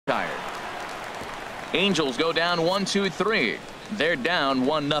Angels go down 1-2-3. They're down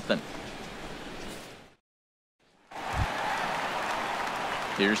 1-0.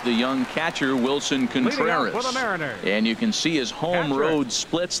 Here's the young catcher, Wilson Contreras. And you can see his home road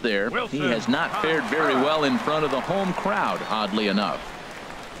splits there. He has not fared very well in front of the home crowd, oddly enough.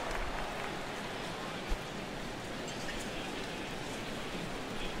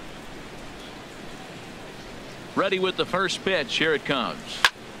 Ready with the first pitch. Here it comes.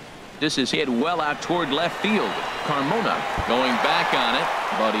 This is hit well out toward left field. Carmona going back on it,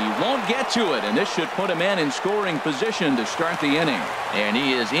 but he won't get to it, and this should put a man in scoring position to start the inning. And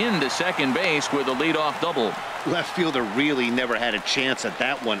he is into second base with a leadoff double. Left fielder really never had a chance at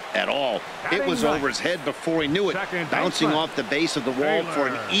that one at all. It was over his head before he knew it, bouncing off the base of the wall for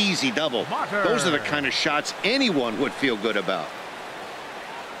an easy double. Those are the kind of shots anyone would feel good about.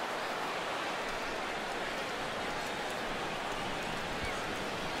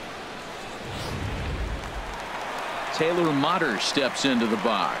 Taylor Motter steps into the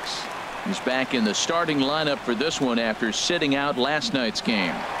box. He's back in the starting lineup for this one after sitting out last night's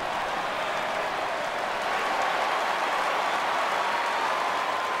game.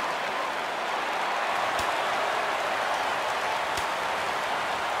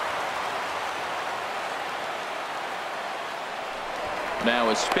 Now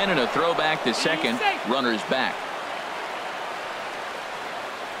a spin and a throw back to second. Runners back.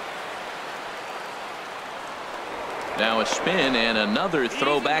 Now a spin and another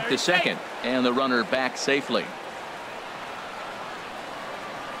throw back to second, and the runner back safely.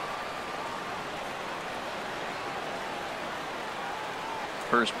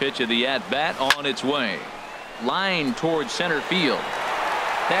 First pitch of the at-bat on its way. Line towards center field.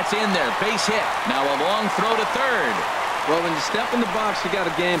 That's in there. Base hit. Now a long throw to third. Well, when you step in the box, you got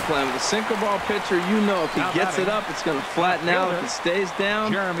a game plan. With a sinker ball pitcher, you know if he gets it up, it's going to flatten out. If it stays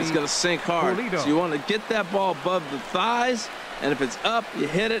down, it's going to sink hard. So you want to get that ball above the thighs, and if it's up, you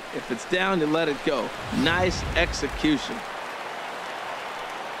hit it. If it's down, you let it go. Nice execution.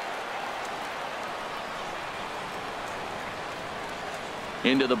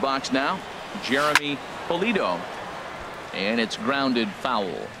 Into the box now, Jeremy Pulido, and it's grounded foul.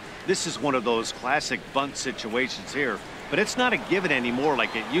 This is one of those classic bunt situations here, but it's not a given anymore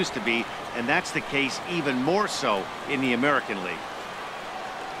like it used to be, and that's the case even more so in the American League.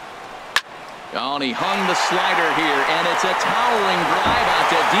 Oh, and he hung the slider here, and it's a towering drive out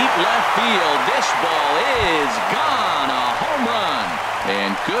to deep left field. This ball is gone. A home run,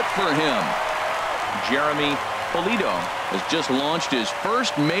 and good for him. Jeremy Pulido has just launched his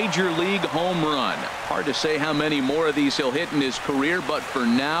first major league home run. Hard to say how many more of these he'll hit in his career, but for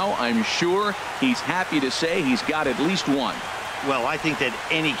now, I'm sure he's happy to say he's got at least one. Well, I think that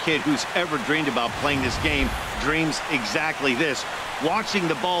any kid who's ever dreamed about playing this game dreams exactly this. Watching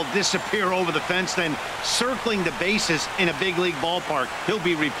the ball disappear over the fence, then circling the bases in a big league ballpark. He'll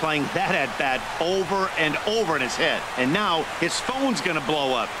be replaying that at-bat over and over in his head. And now his phone's going to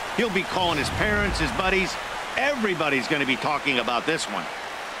blow up. He'll be calling his parents, his buddies. Everybody's going to be talking about this one.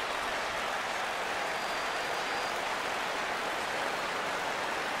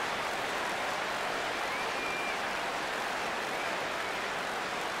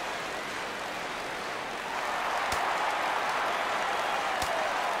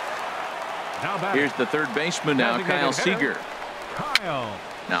 Here's the third baseman now, Kyle Seager.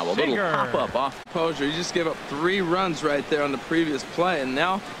 Now a little pop-up off. Composure. You just gave up 3 runs right there on the previous play, and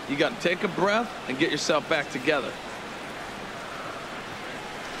now you got to take a breath and get yourself back together.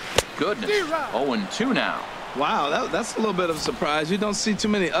 Goodness. 0-2 now. Wow, that's a little bit of a surprise. You don't see too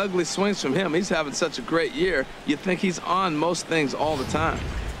many ugly swings from him. He's having such a great year. You think he's on most things all the time.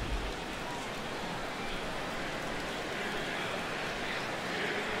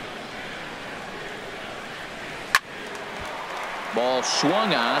 Ball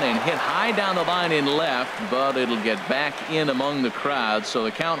swung on and hit high down the line in left, but it'll get back in among the crowd, so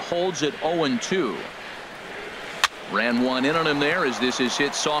the count holds at 0-2. Ran one in on him there as this is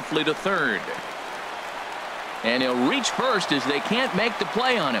hit softly to third. And he'll reach first as they can't make the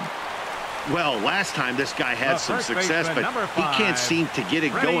play on him. Well, last time this guy had some success, but he can't seem to get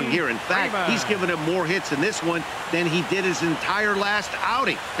it going here. In fact, he's given him more hits in this one than he did his entire last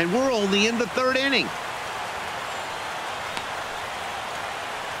outing, and we're only in the 3rd inning.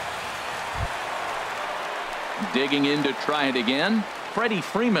 Digging in to try it again, Freddie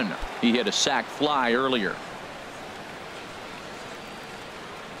Freeman. He hit a sac fly earlier.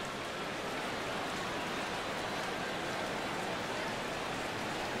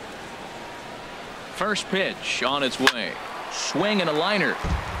 First pitch on its way. Swing and a liner,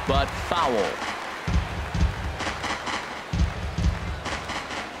 but foul.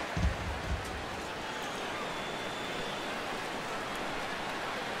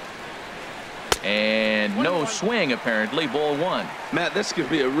 And no swing, apparently. Ball 1. Matt, this could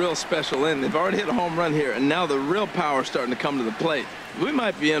be a real special inning. They've already hit a home run here, and now the real power is starting to come to the plate. We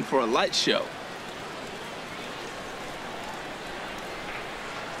might be in for a light show.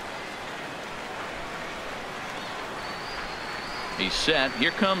 He's set.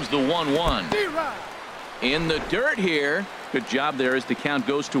 Here comes the 1-1. In the dirt here. Good job there as the count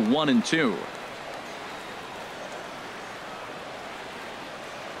goes to 1-2.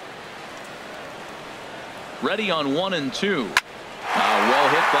 Ready on 1-2. Well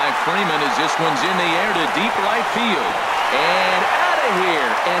hit by Freeman as this one's in the air to deep right field. And out of here.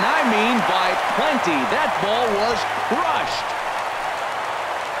 And I mean by plenty. That ball was crushed.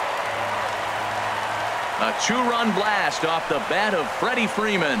 A 2-run blast off the bat of Freddie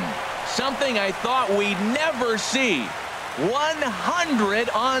Freeman. Something I thought we'd never see. 100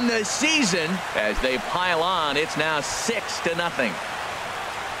 on the season. As they pile on, it's now 6-0.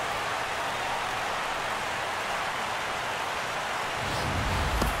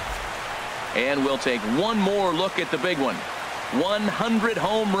 And we'll take one more look at the big one. 100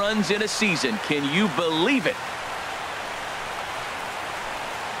 home runs in a season. Can you believe it?